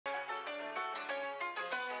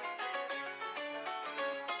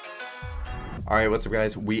Alright, what's up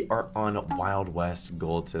guys? We are on Wild West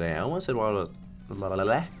Gold today. I almost said Wild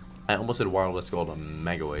West Gold on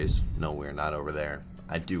Mega Ways. No, we're not over there.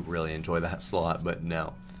 I do really enjoy that slot, but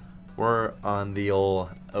no. We're on the old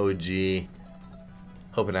OG.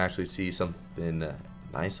 Hoping to actually see something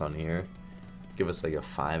nice on here. Give us like a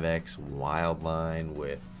 5x wild line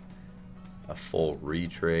with a full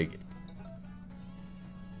retrig.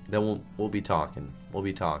 Then we'll be talking. We'll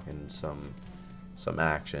be talking some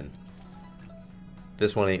action.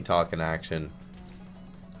 This one ain't talking action.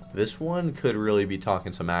 This one could really be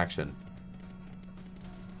talking some action.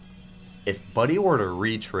 If Buddy were to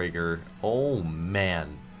retrigger, oh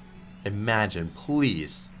man. Imagine,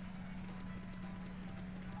 please.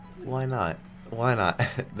 Why not? Why not?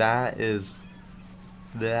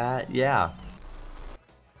 Yeah.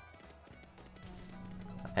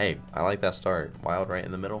 Hey, I like that start. Wild right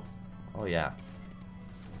in the middle. Oh yeah.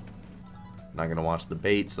 Not gonna watch the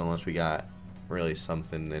baits unless we got really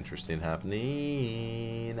something interesting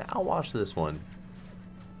happening. I'll watch this one.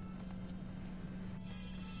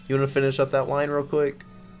 You want to finish up that line real quick?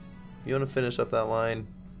 You want to finish up that line?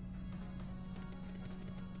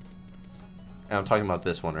 And I'm talking about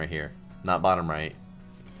this one right here. Not bottom right.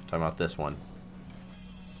 I'm talking about this one.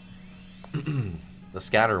 The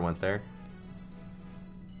scatter went there.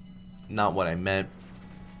 Not what I meant,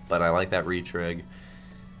 but I like that retrig.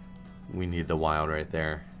 We need the wild right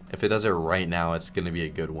there. If it does it right now, it's going to be a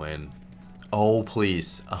good win. Oh,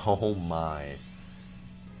 please. Oh, my.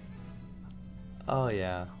 Oh,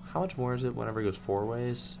 yeah. How much more is it whenever it goes 4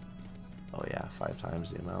 ways? Oh, yeah. 5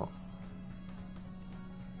 times the amount.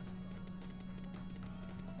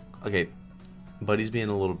 Okay. Buddy's being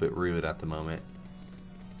a little bit rude at the moment.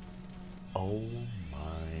 Oh,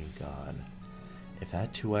 my God. If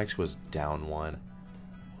that 2x was down 1,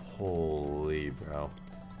 holy, bro.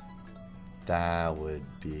 That would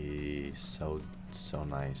be so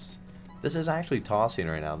nice. This is actually tossing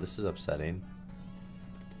right now. This is upsetting.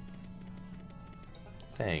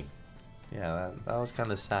 Dang. Yeah, that was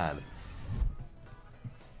kind of sad.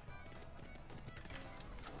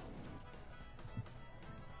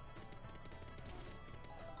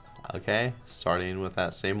 Okay, starting with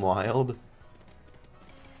that same wild.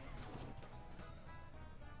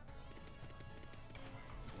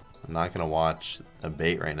 I'm not gonna watch a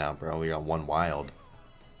bait right now, bro. We got 1 wild.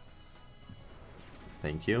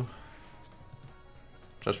 Thank you.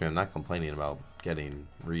 Trust me, I'm not complaining about getting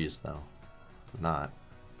rees though. I'm not.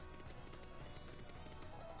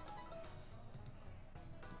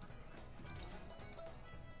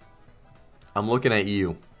 I'm looking at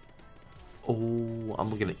you. Oh, I'm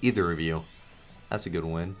looking at either of you. That's a good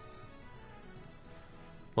win.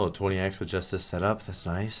 Oh, 20x with just this setup. That's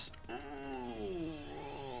nice.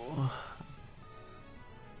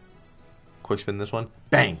 Quick spin this one.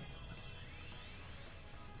 Bang!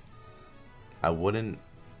 I'm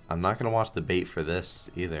not going to watch the bait for this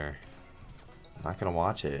either. I'm not going to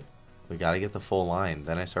watch it. We got to get the full line.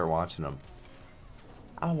 Then I start watching them.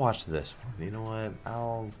 I'll watch this one. You know what?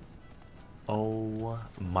 Oh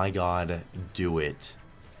my God. Do it.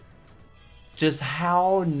 Just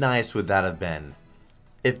how nice would that have been?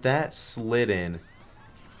 If that slid in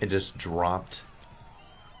and just dropped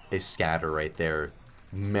a scatter right there.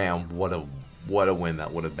 Man, what a win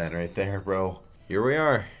that would have been right there, bro. Here we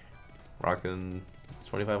are. Rocking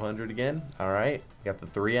 2500 again. Alright. Got the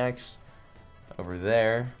 3x over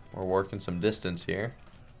there. We're working some distance here.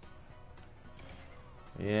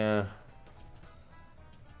 Yeah.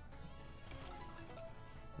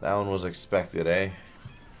 That one was expected, eh?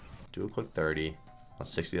 Do a quick 30 on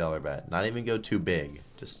 $60 bet. Not even go too big.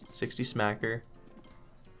 Just 60 smacker.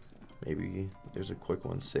 Maybe there's a quick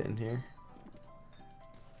one sitting here.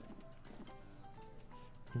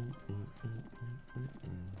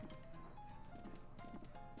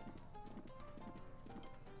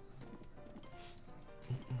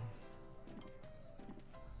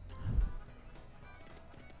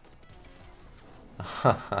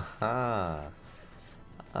 Ha ha ha.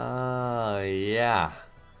 Yeah.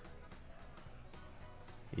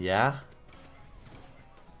 Yeah?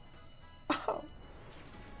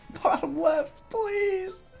 Bottom left,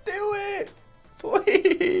 please do it,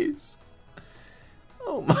 please.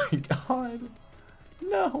 Oh my God,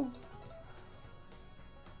 no.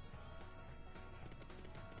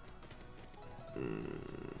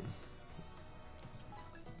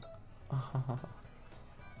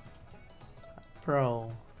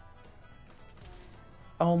 Bro.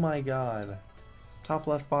 Oh my God. Top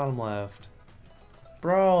left, bottom left.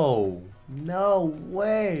 Bro, no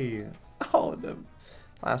way. Oh, the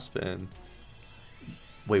last spin.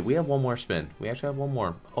 Wait, we have one more spin. We actually have one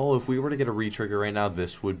more. Oh, if we were to get a re-trigger right now,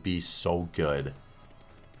 this would be so good.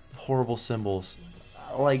 Horrible symbols.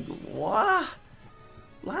 Like, what?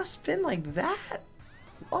 Last spin like that?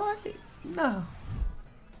 What? No.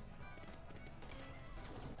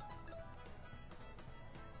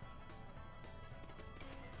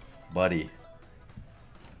 Buddy.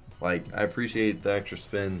 Like, I appreciate the extra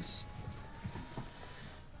spins.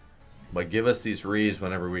 But give us these rees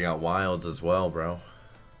whenever we got wilds as well, bro.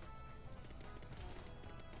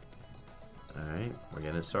 Alright, we're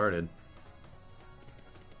getting it started.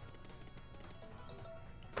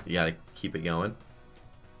 You gotta keep it going.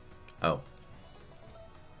 Oh.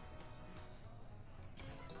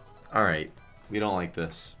 Alright, we don't like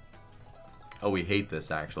this. Oh, we hate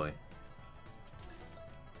this, actually.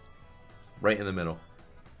 Right in the middle.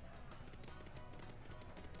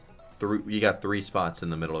 You got 3 spots in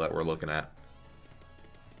the middle that we're looking at.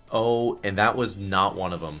 Oh, and that was not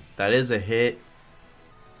one of them. That is a hit,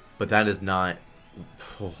 but that is not...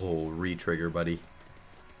 Oh, re-trigger, buddy.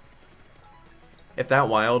 If that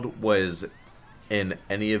wild was in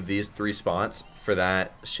any of these 3 spots for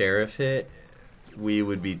that sheriff hit, we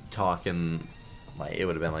would be talking... like it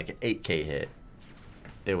would have been like an 8K hit.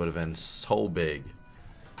 It would have been so big.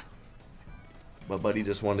 But buddy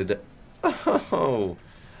just wanted to... Oh...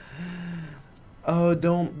 Oh,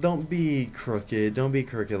 don't be crooked. Don't be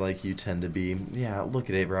crooked like you tend to be. Yeah, look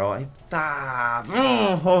at it, bro.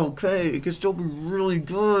 Okay, it can still be really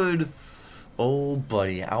good. Oh,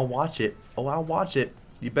 buddy, I'll watch it. Oh, I'll watch it.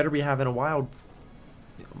 You better be having a wild.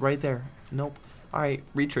 Right there. Nope. All right,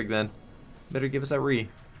 retrig then. Better give us that re.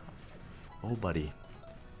 Oh, buddy.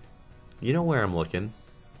 You know where I'm looking.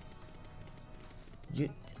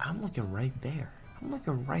 I'm looking right there. I'm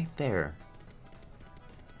looking right there.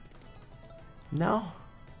 No?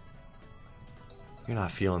 You're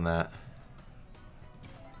not feeling that.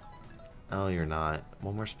 Oh, you're not.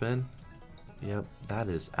 One more spin? Yep, that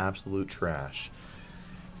is absolute trash.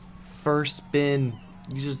 First spin,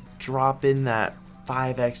 you just drop in that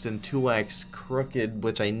 5x and 2x crooked,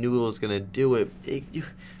 which I knew it was going to do it.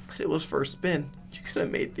 But it was first spin. You could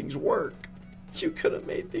have made things work. You could have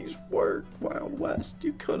made things work, Wild West.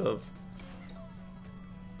 You could have.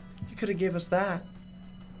 You could have gave us that.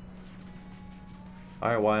 All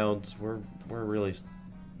right, Wilds, we're really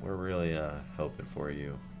hoping for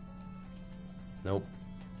you. Nope.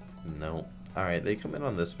 Nope. All right, they come in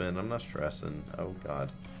on this spin. I'm not stressing. Oh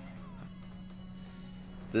God.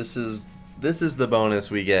 This is the bonus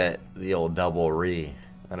we get, the old double re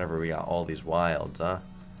whenever we got all these wilds, huh?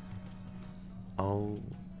 Oh,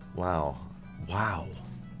 wow. Wow.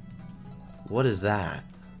 What is that?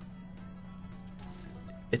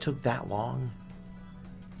 It took that long?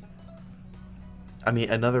 I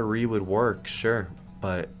mean, another re would work, sure,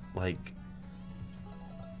 but like,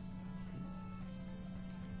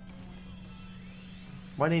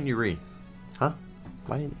 why didn't you re? Huh?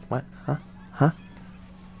 Why didn't what? Huh? Huh?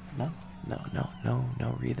 No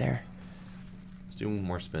re there. Let's do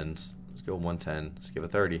more spins. Let's go 110. Let's give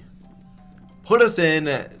it 30. Put us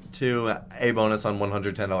in to a bonus on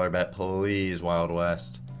 $110 bet, please, Wild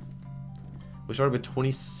West. We started with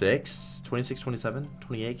 26, 27,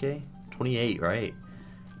 28K. 28, right?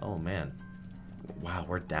 Oh man. Wow,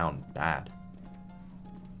 we're down bad.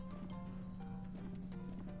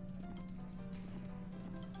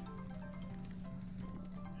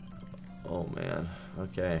 Oh man.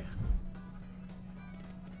 Okay.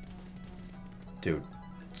 Dude,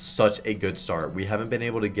 such a good start. We haven't been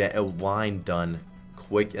able to get a line done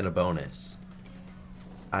quick in a bonus.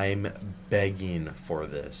 I'm begging for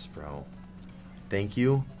this, bro. Thank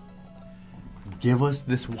you. Give us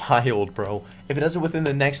this wild, bro. If it does it within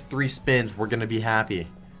the next 3 spins, we're going to be happy.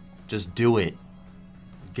 Just do it.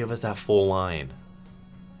 Give us that full line.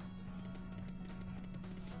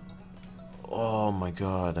 Oh my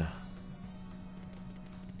God.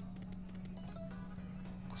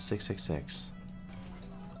 666.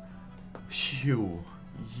 You.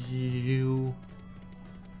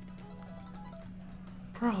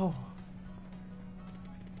 Bro.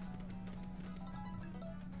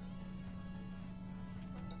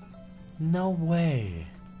 No way.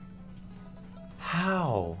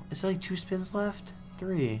 How? Is there like 2 spins left?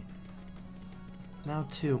 3. Now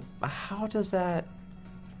 2. How does that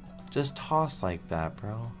just toss like that,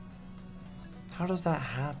 bro? How does that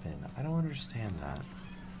happen? I don't understand that.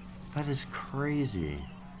 That is crazy.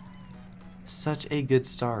 Such a good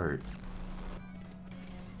start.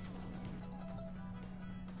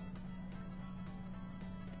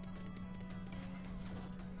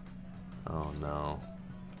 Oh no.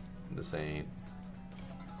 This ain't.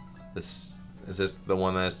 Is this the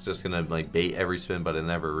one that's just gonna like bait every spin but it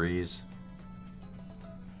never rees?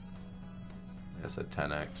 That's a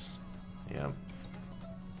 10x. Yeah.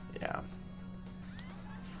 Yeah.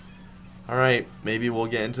 Alright, maybe we'll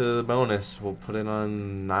get into the bonus. We'll put it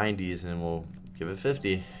on 90s and we'll give it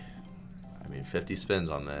 50. I mean, 50 spins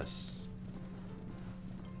on this.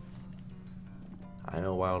 I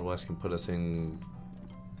know Wild West can put us in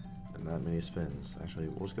that many spins. Actually,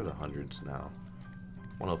 we'll just go to hundreds now.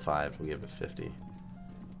 105, we'll give it 50.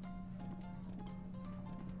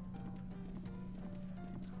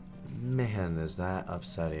 Man, is that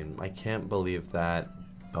upsetting. I can't believe that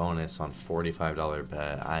bonus on $45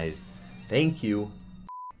 bet. Thank you.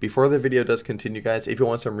 Before the video does continue, guys, if you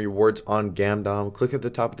want some rewards on Gamdom, click at the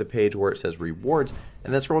top of the page where it says rewards,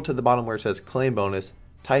 and then scroll to the bottom where it says claim bonus,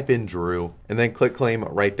 type in Drew, and then click claim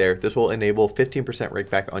right there. This will enable 15% rake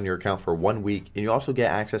back on your account for 1 week, and you also get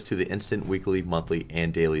access to the instant weekly, monthly,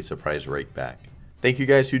 and daily surprise rake back. Thank you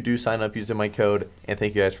guys who do sign up using my code, and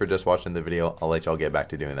thank you guys for just watching the video. I'll let y'all get back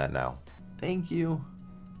to doing that now. Thank you.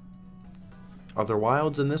 Are there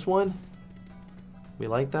wilds in this one? We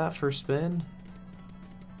like that first spin.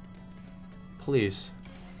 Please.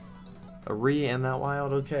 A re and that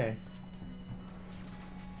wild, okay.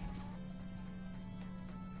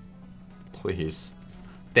 Please.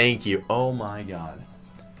 Thank you. Oh my god.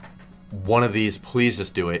 One of these, please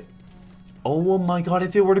just do it. Oh my god,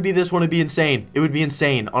 if it were to be this one, it'd be insane. It would be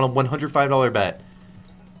insane on a $105 bet.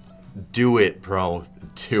 Do it, bro.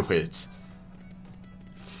 Do it.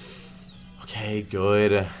 Okay,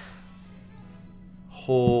 good.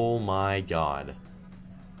 Oh my god.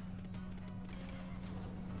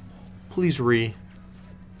 Please re.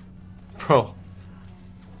 Bro.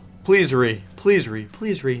 Please re. Please re.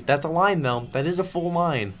 Please re. That's a line though. That is a full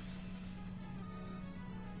line.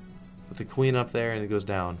 With the queen up there and it goes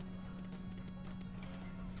down.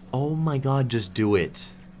 Oh my god, just do it.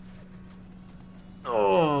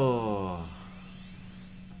 Oh.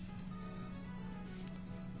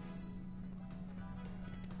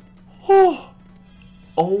 Oh.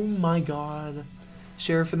 Oh my god.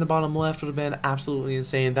 Sheriff in the bottom left would have been absolutely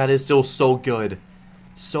insane. That is still so good.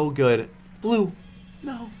 So good. Blue.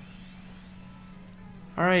 No.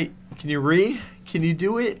 Alright. Can you re? Can you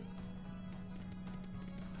do it?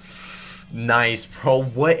 Nice, bro.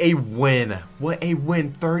 What a win. What a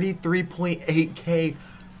win. 33.8K.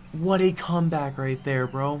 What a comeback right there,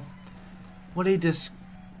 bro. What a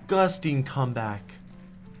disgusting comeback.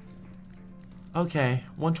 Okay.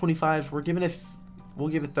 125s. We're giving it... We'll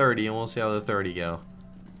give it 30 and we'll see how the 30 go.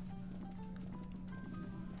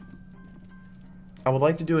 I would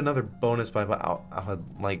like to do another bonus buy, but I would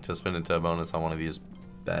like to spin into a bonus on one of these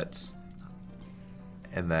bets.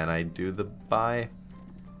 And then I do the buy.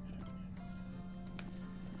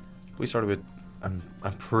 We started with, I'm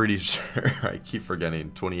pretty sure, I keep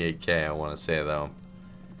forgetting, 28K I want to say though.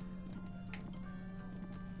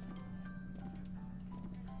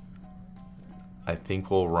 I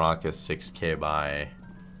think we'll rock a 6K buy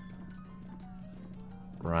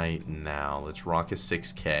right now. Let's rock a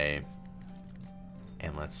 6K.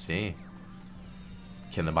 And let's see.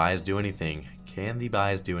 Can the buys do anything? Can the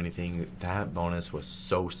buys do anything? That bonus was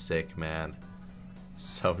so sick, man.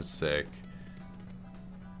 So sick.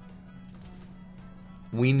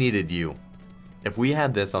 We needed you. If we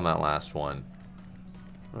had this on that last one.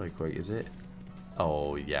 Really quick, is it?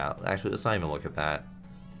 Oh, yeah. Actually, let's not even look at that.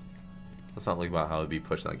 Let's not think about how it would be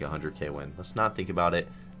pushing like a 100K win. Let's not think about it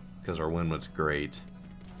because our win was great.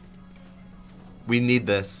 We need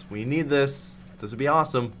this. We need this. This would be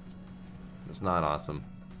awesome. It's not awesome.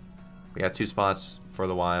 We got 2 spots for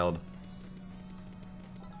the wild.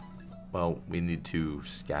 Well, we need 2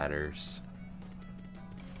 scatters.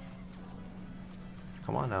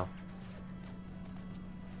 Come on now.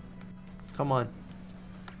 Come on.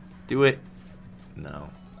 Do it. No.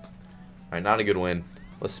 Alright, not a good win.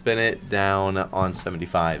 Let's spin it down on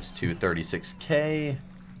 75s to 36K.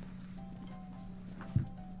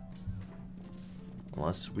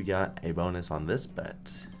 Unless we got a bonus on this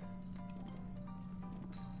bet.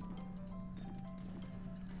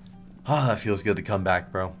 Ah, that feels good to come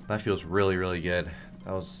back, bro. That feels really, really good.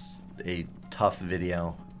 That was a tough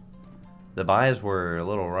video. The buys were a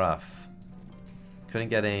little rough. Couldn't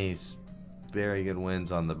get any very good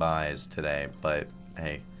wins on the buys today, but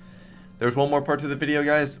hey. There's one more part to the video,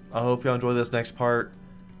 guys. I hope y'all enjoy this next part.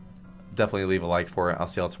 Definitely leave a like for it. I'll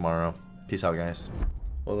see y'all tomorrow. Peace out, guys.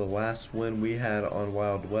 Well, the last win we had on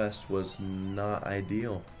Wild West was not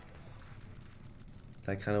ideal.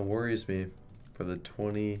 That kind of worries me for the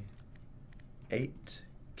 28K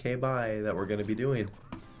buy that we're going to be doing.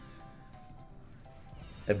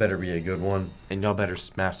 It better be a good one. And y'all better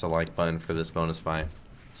smash the like button for this bonus buy.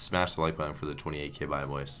 Smash the like button for the 28k buy,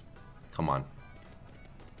 boys. Come on.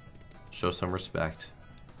 Show some respect.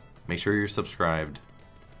 Make sure you're subscribed.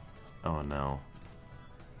 Oh no.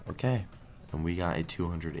 Okay. And we got a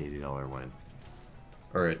 $280 win.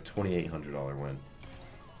 Or a $2,800 win.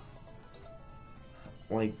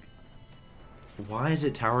 Like, why is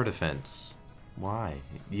it tower defense? Why?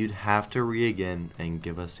 You'd have to again and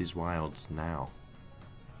give us these wilds now.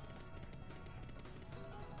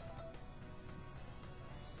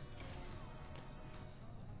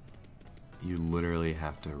 You literally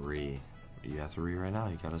have to You have to right now.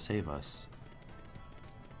 You gotta save us.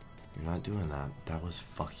 You're not doing that. That was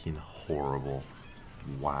fucking horrible.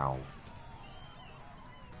 Wow.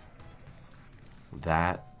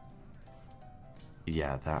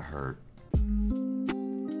 Yeah, that hurt.